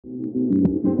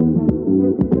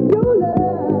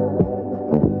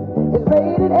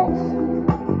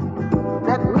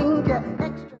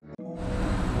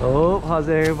how's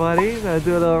everybody? Gonna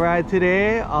do a little ride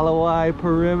today, Alawai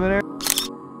perimeter.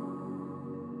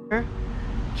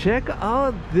 Check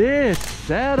out this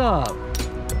setup.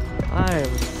 I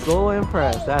am so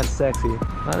impressed. That's sexy.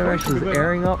 Not actually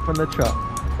airing up from the truck.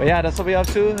 But yeah, that's what we're up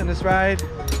to in this ride.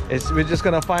 We're just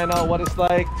gonna find out what it's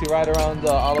like to ride around the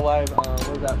Alawai, what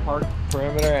is that, park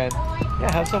perimeter, and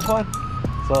yeah, have some fun.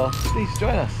 So please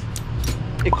join us.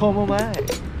 Ikomo mai.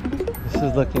 This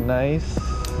is looking nice.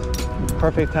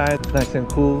 Perfect time. It's nice and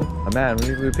cool. Oh, man,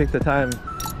 we picked the time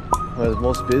when it was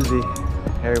most busy.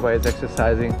 Everybody's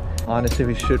exercising.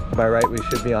 Honestly, by right, we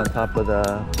should be on top of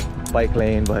the bike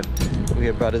lane, but we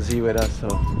have brought a Z with us, so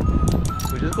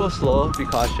we just go slow, be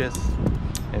cautious,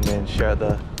 and then share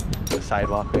the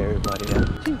sidewalk with everybody.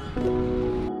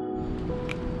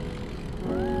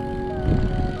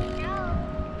 Yeah.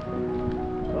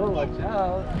 Oh, watch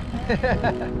out!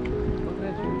 Looking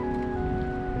at you.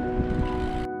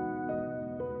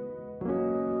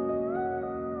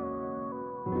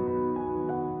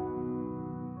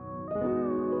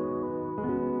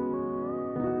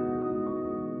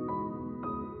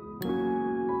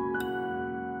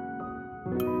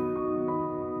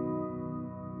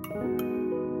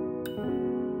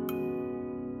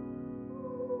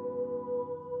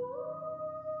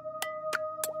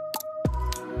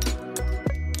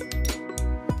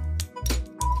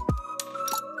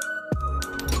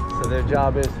 So their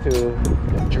job is to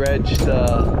dredge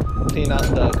clean out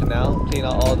the canal, clean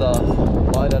out all the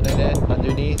mud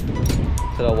underneath,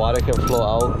 so the water can flow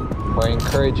out, or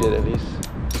encourage it at least.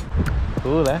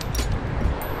 Cool, eh?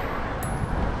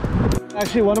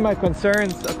 Actually, one of my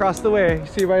concerns across the way, you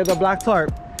see right the black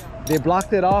tarp, they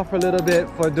blocked it off a little bit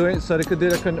for doing, so they could do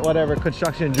the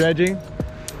construction dredging.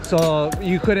 So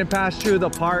you couldn't pass through the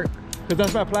park, because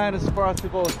that's my plan, is for us to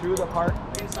go through the park.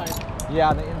 Inside.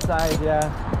 Yeah, the inside,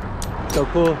 yeah. So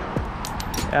cool.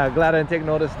 Yeah, glad I didn't take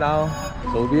notice now.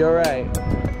 So we'll be alright.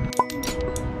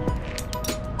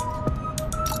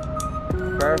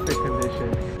 Perfect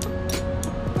condition.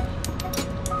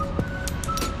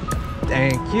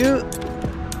 Thank you.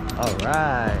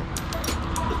 Alright.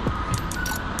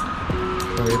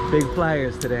 So we have big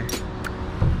flyers today.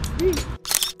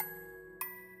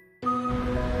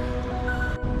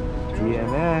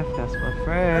 DMF, that's my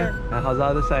friend. Now how's the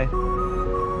other side?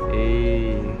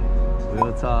 Hey,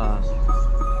 WheelTok.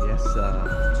 Yes,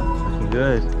 looking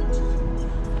good.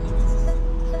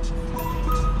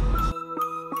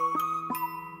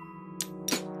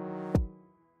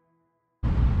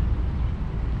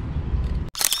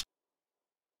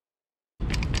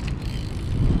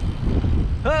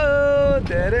 Oh,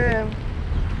 dead end.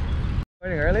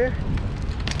 Morning earlier?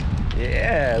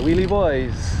 Yeah, wheelie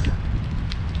boys.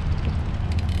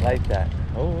 Like that.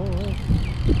 Oh.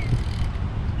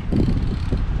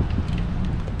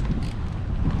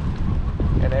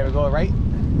 And there we go, right?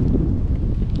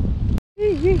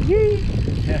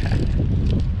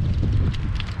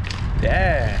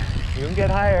 Yeah, you can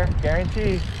get higher,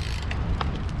 guaranteed.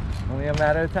 Only a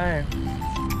matter of time.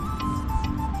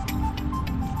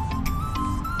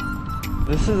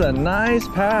 This is a nice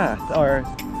path, or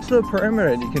it's a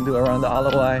perimeter you can do around the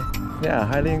Alawai. Yeah,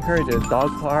 highly encourage it.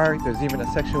 Dog park, there's even a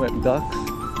section with ducks.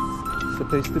 It's the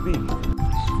place to be.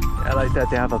 I like that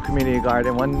they have a community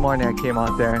garden. One morning I came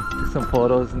out there, took some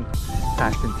photos and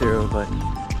passing through, but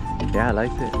yeah, I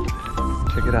liked it.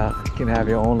 Check it out. You can have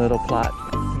your own little plot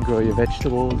and grow your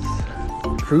vegetables,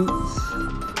 fruits.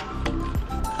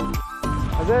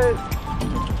 That's it.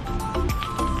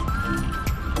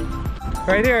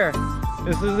 Right here.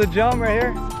 This is the jump right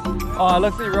here. Oh, it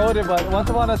looks eroded, but once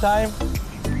upon a time,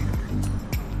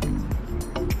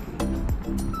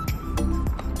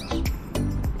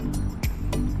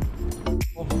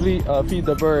 feed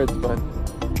the birds, but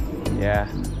yeah,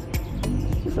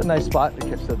 it's a nice spot to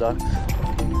catch the ducks.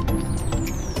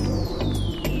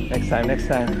 Next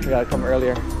time we gotta come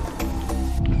earlier.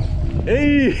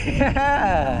 Hey,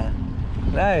 yeah,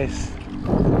 nice,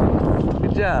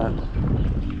 good job.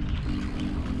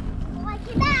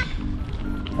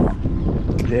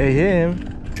 There him,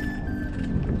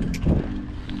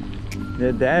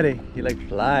 their daddy, he like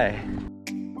fly.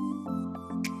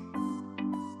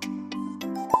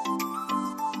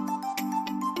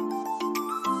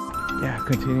 Yeah,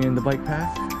 continuing the bike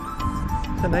path.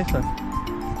 It's a nice one.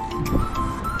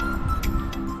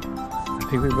 I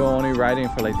think we were only riding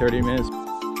for like 30 minutes.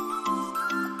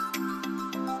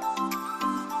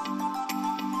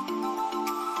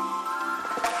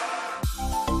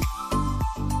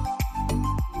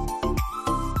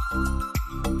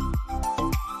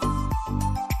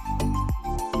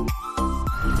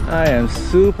 I am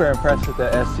super impressed with the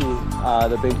SC,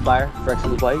 the big flyer,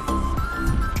 Rex's bike.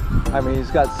 I mean,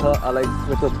 he's got so, like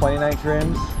with the 29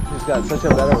 rims, he's got such a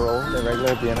better roll than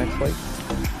regular BMX bikes.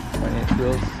 28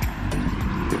 wheels.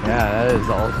 Yeah, that is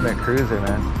the ultimate cruiser,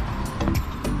 man.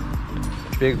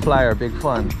 Big flyer, big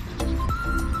fun.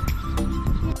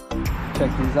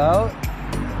 Check these out.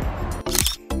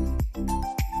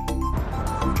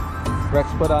 Rex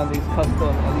put on these custom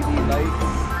LED lights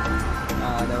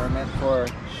that were meant for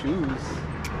shoes,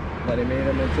 but he made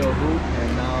them into a hoop,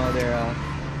 and now they're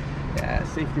yeah,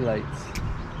 safety lights.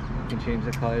 You can change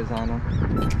the colors on them.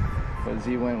 But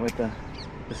Z went with the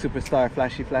Superstar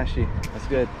flashy. That's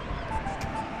good.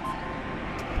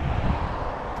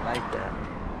 Like that.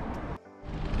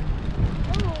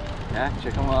 Yeah,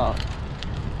 check them out.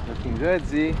 Looking good,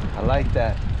 Z. I like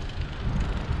that.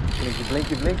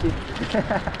 Blinky, blinky.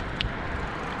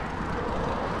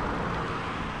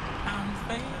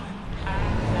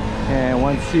 And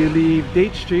once you leave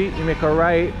Date Street, you make a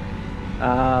right.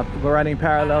 We're running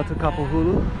parallel to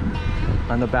Kapahulu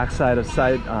on the back side of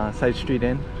side street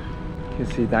in. You can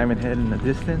see Diamond Head in the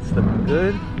distance, looking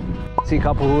good. See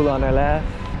Kapahulu on our left,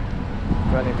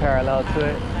 running parallel to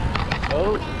it.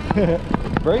 Oh,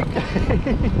 brake.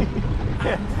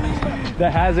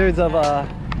 The hazards of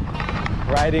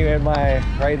riding with my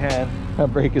right hand. My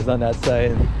brake is on that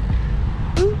side.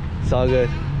 It's all good.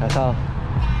 That's how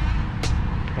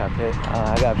I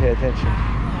gotta pay attention.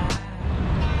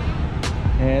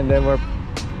 And then we're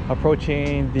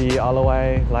approaching the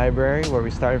Alawai Library where we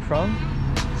started from.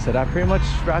 So that pretty much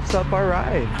wraps up our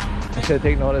ride. I should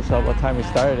take notice of what time we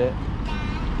started it.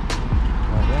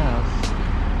 But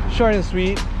yeah, it's short and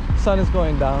sweet. Sun is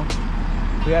going down.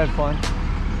 We had fun.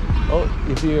 Oh,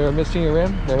 if you're missing your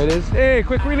rim, there it is. Hey,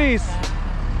 quick release.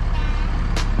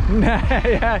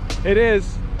 Yeah, it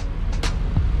is.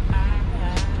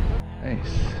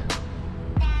 Nice.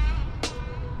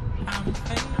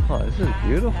 Oh, this is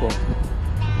beautiful.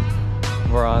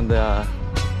 We're on the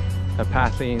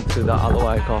path leading to the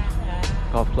Alawai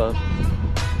Golf Club.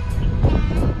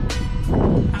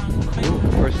 Ooh,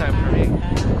 first time for me.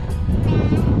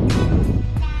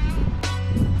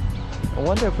 I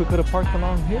wonder if we could have parked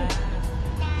along here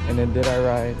and then did our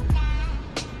ride.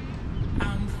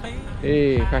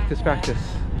 Hey, practice.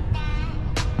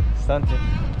 Stunting.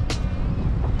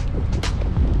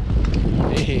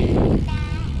 Hey.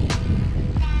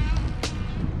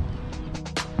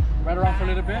 Ride around for a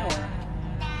little bit, or?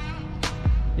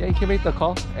 Yeah, you can make the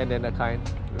call and then we can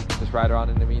just ride around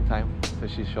in the meantime till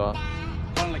she show up.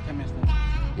 Only like 10 minutes then?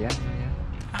 Yeah.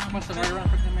 Must have ride around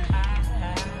for 10 minutes.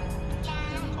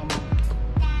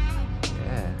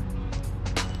 Yeah.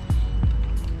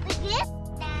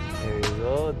 There you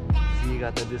go. See, you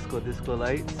got the disco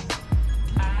lights.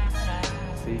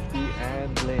 Safety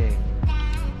and bling.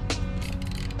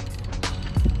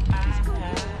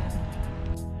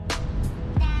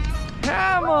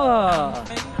 Hammer!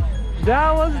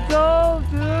 That was dope,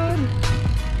 dude!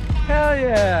 Hell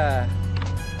yeah!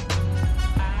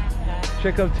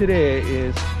 Trick of today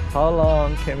is how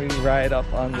long can we ride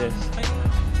up on this?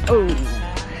 Oh!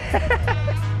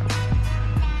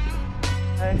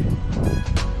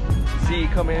 See,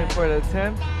 coming in for the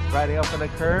 10th, riding up on the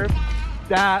curb.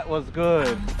 That was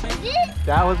good.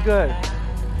 That was good.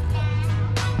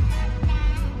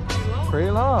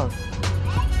 Pretty long.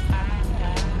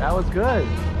 That was good.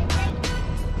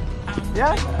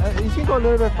 Yeah, you can go a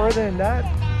little bit further than that.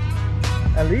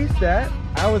 At least that.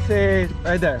 I would say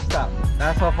right there, stop.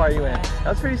 That's how far you went.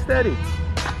 That's pretty steady.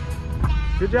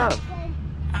 Good job.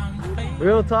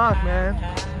 Real talk, man.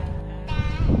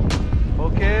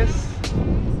 Focus.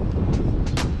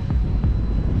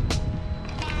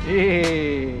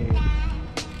 Hey.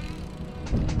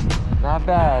 Not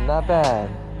bad, not bad.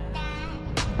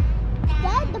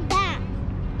 Dead the back.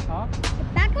 Huh? The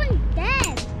back one's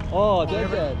dead. Oh,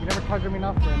 You never charged me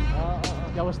enough then.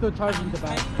 Yeah, we're still charging the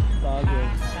back. All good.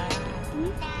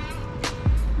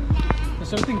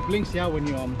 So everything blinks, yeah, when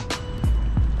you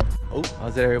Oh,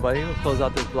 how's it, everybody? We'll close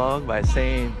out this vlog by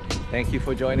saying thank you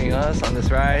for joining us on this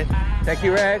ride. Thank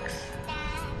you, Rex.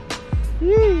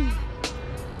 Yee.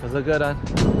 Those look good, huh?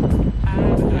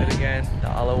 We'll do it again. The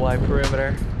Alawai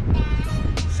perimeter.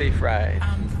 Safe ride.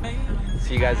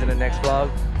 See you guys in the next vlog.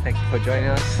 Thank you for joining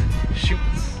us.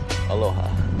 Shoots. Aloha.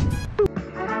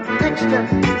 Extra.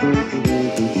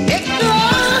 Extra.